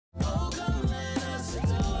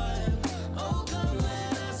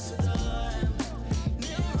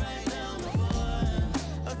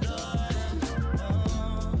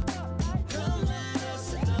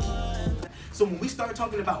start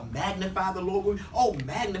talking about magnify the Lord, oh,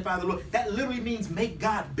 magnify the Lord, that literally means make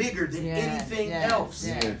God bigger than anything else.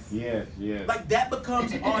 Yes. Like that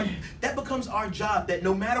becomes our job, that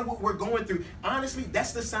no matter what we're going through, honestly,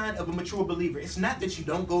 that's the sign of a mature believer. It's not that you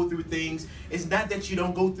don't go through things. It's not that you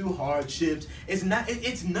don't go through hardships. It's none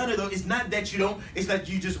of those. It's not that you don't, it's like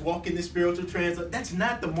you just walk in the spiritual trance. That's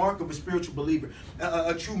not the mark of a spiritual believer,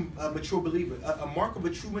 a true mature believer. A mark of a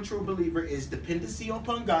true mature believer is dependency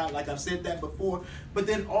upon God, like I've said that before, but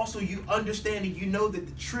then also you understand and you know that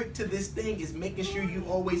the trick to this thing is making sure you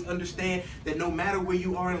always understand that no matter where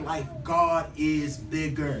you are in life, God is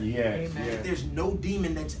bigger. Yes. There's no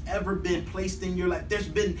demon that's ever been placed in your life.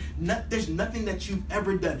 There's nothing that you've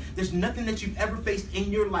ever done. There's nothing that you've ever faced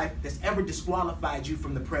in your life that's ever disqualified you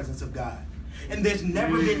from the presence of God. And there's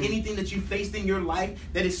never been anything that you faced in your life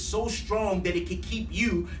that is so strong that it can keep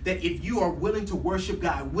you, that if you are willing to worship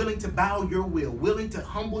God, willing to bow your will, willing to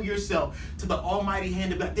humble yourself to the almighty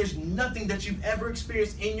hand of God, there's nothing that you've ever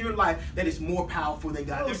experienced in your life that is more powerful than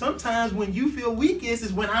God. There's sometimes when you feel weakest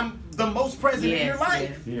is when I'm the most present in your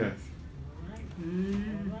life. Yes.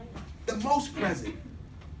 The most present.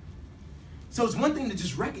 So it's one thing to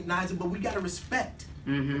just recognize it, but we got to respect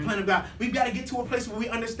the plan of God. We've got to get to a place where we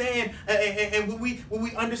understand, and when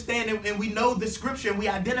we understand and we know the scripture and we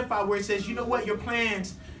identify where it says, you know what, your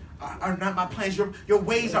plans are not my plans. Your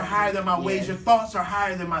ways are higher than my ways. Your thoughts are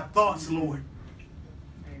higher than my thoughts, Lord.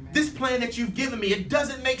 Amen. This plan that you've given me, it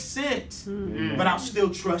doesn't make sense, but I'll still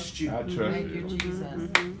trust you. I trust you. Jesus.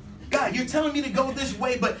 God, you're telling me to go this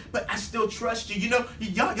way, but I still trust you. You know,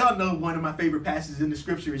 y'all know one of my favorite passages in the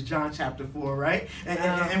scripture is John chapter 4, right?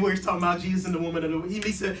 And where he's talking about Jesus and the woman at the well. He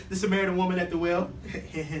meets the Samaritan woman at the well,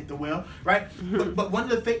 the well, right? But one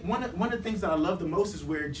of the things that I love the most is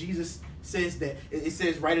where Jesus says that, it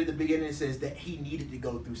says right at the beginning, it says that he needed to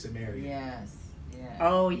go through Samaria. Yes.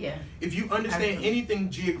 Oh, yeah. If you understand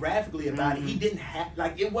anything geographically about it, he didn't have,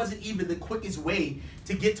 like, it wasn't even the quickest way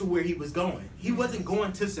to get to where he was going. He wasn't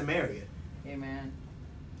going to Samaria. Amen.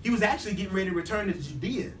 He was actually getting ready to return to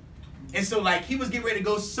Judea. And so, like, he was getting ready to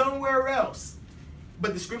go somewhere else.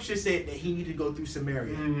 But the scripture said that he needed to go through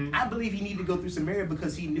Samaria. I believe he needed to go through Samaria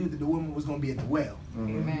because he knew that the woman was going to be at the well.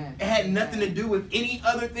 Amen. It had nothing to do with any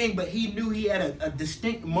other thing, but he knew he had a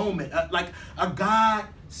distinct moment, like a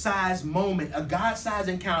God-sized moment, a God-sized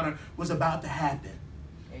encounter was about to happen.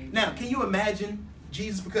 Amen. Now, can you imagine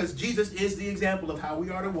Jesus, because Jesus is the example of how we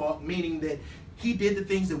are to walk, meaning that he did the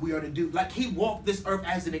things that we are to do. Like, he walked this earth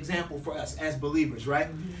as an example for us as believers, right?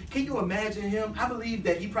 Can you imagine him? I believe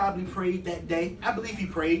that he probably prayed that day. I believe he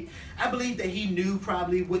prayed. I believe that he knew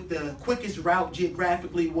probably what the quickest route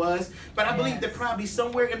geographically was. But I believe that probably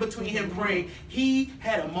somewhere in between him praying, he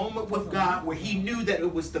had a moment with God where he knew that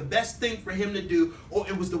it was the best thing for him to do, or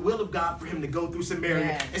it was the will of God for him to go through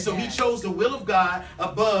Samaria. And so he chose the will of God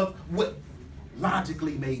above what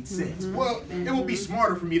logically made sense. Well, it would be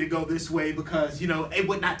smarter for me to go this way because, you know, it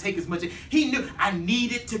would not take as much. He knew I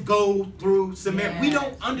needed to go through Samaria. We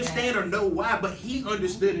don't understand or know why, but he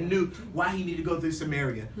understood and knew why he needed to go through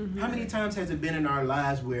Samaria. How many times has it been in our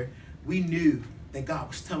lives where we knew that God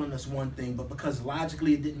was telling us one thing, but because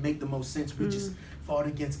logically it didn't make the most sense, we just fought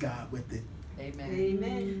against God with it? Amen.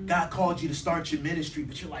 Amen. God called you to start your ministry,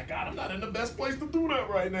 but you're like, God, I'm not in the best place to do that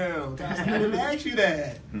right now. God's not going to ask you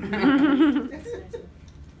that.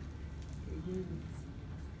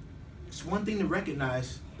 It's one thing to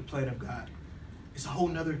recognize the plan of God. It's a whole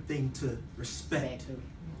nother thing to respect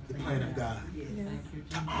the plan of God.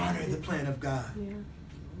 To honor the plan of God.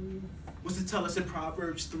 What's it tell us in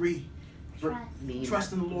Proverbs 3?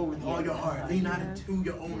 Trust in the Lord with all your heart. Lean not into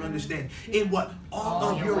your own understanding. In what?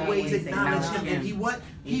 All of your ways acknowledge him. And he what?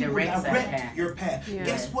 He will direct your path.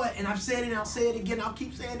 Guess what? And I've said it and I'll say it again. I'll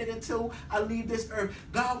keep saying it until I leave this earth.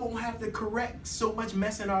 God won't have to correct so much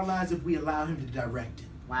mess in our lives if we allow him to direct it.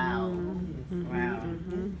 Wow. Wow.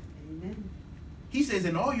 He says,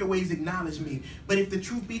 in all your ways acknowledge me. But if the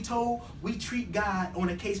truth be told, we treat God on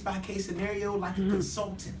a case-by-case scenario like a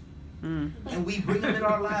consultant. And we bring him in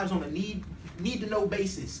our lives on a need-to-know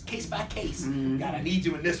basis, case by case. God, I need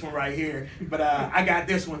you in this one right here, but I got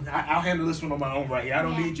this one. I'll handle this one on my own right here. I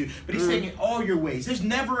don't need you. But he's saying in all your ways. There's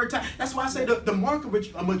never a time. That's why I say the mark of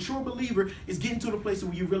a mature believer is getting to the place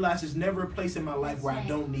where you realize there's never a place in my life where I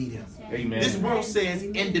don't need him. Amen. This world says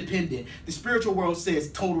independent. The spiritual world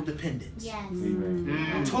says total dependence.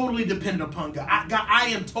 Amen. Totally dependent upon God. I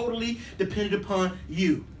am totally dependent upon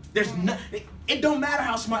you. There's no, it don't matter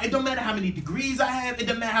how smart, it don't matter how many degrees I have, it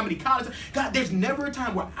doesn't matter how many colleges. God, there's never a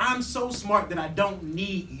time where I'm so smart that I don't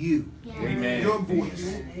need you. Amen. Your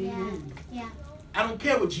voice. I don't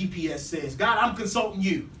care what GPS says. God, I'm consulting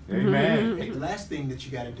you. Amen. The last thing that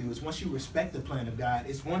you got to do is once you respect the plan of God,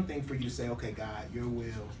 it's one thing for you to say, okay, God, your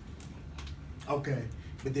will. Okay.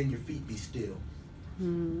 But then your feet be still.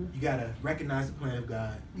 You got to recognize the plan of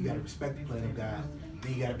God. You got to respect the plan of God.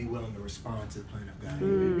 Then you got to be willing to respond to the plan of God.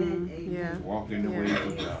 Yeah. Walk in the way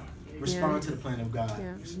of God. Respond to the plan of God.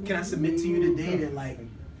 Yeah. Can I submit to you today that, like,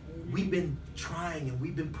 we've been trying and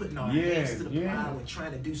we've been putting our hands to the plow and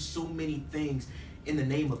trying to do so many things in the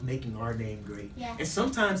name of making our name great. Yeah. And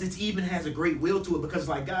sometimes it even has a great will to it because,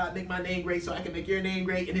 like, God, make my name great so I can make your name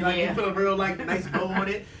great. And then, like, you put a real, like, nice bow on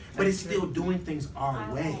it. But it's still doing things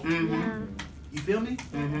our way. You feel me?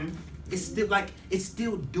 It's still, like, it's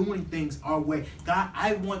still doing things our way. God,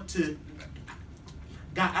 I want to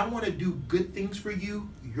do good things for you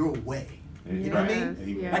your way. You know what I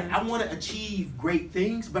mean? Yeah. Like, I want to achieve great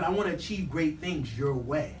things, but I want to achieve great things your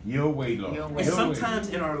way. Your way, Lord. Your way. And sometimes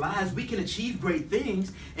in our lives, we can achieve great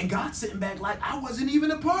things, and God's sitting back like, I wasn't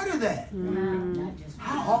even a part of that.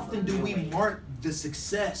 How often do we mark the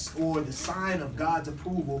success or the sign of God's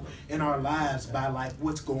approval in our lives by, like,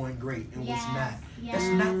 what's going great and what's not? That's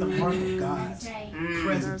not the mark of God's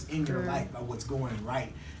presence in your life by what's going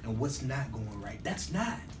right and what's not going right. That's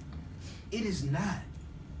not. It is not.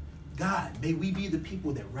 God, may we be the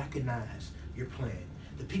people that recognize your plan,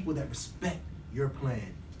 the people that respect your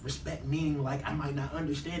plan. Respect meaning, like, I might not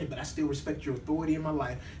understand it, but I still respect your authority in my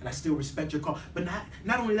life, and I still respect your call. But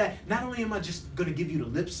not only that, not only am I just going to give you the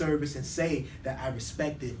lip service and say that I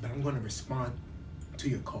respect it, but I'm going to respond to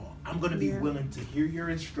your call. I'm going to be willing to hear your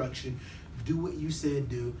instruction, do what you said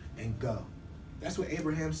do, and go. That's what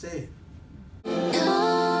Abraham said.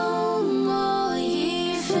 No more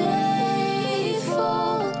ye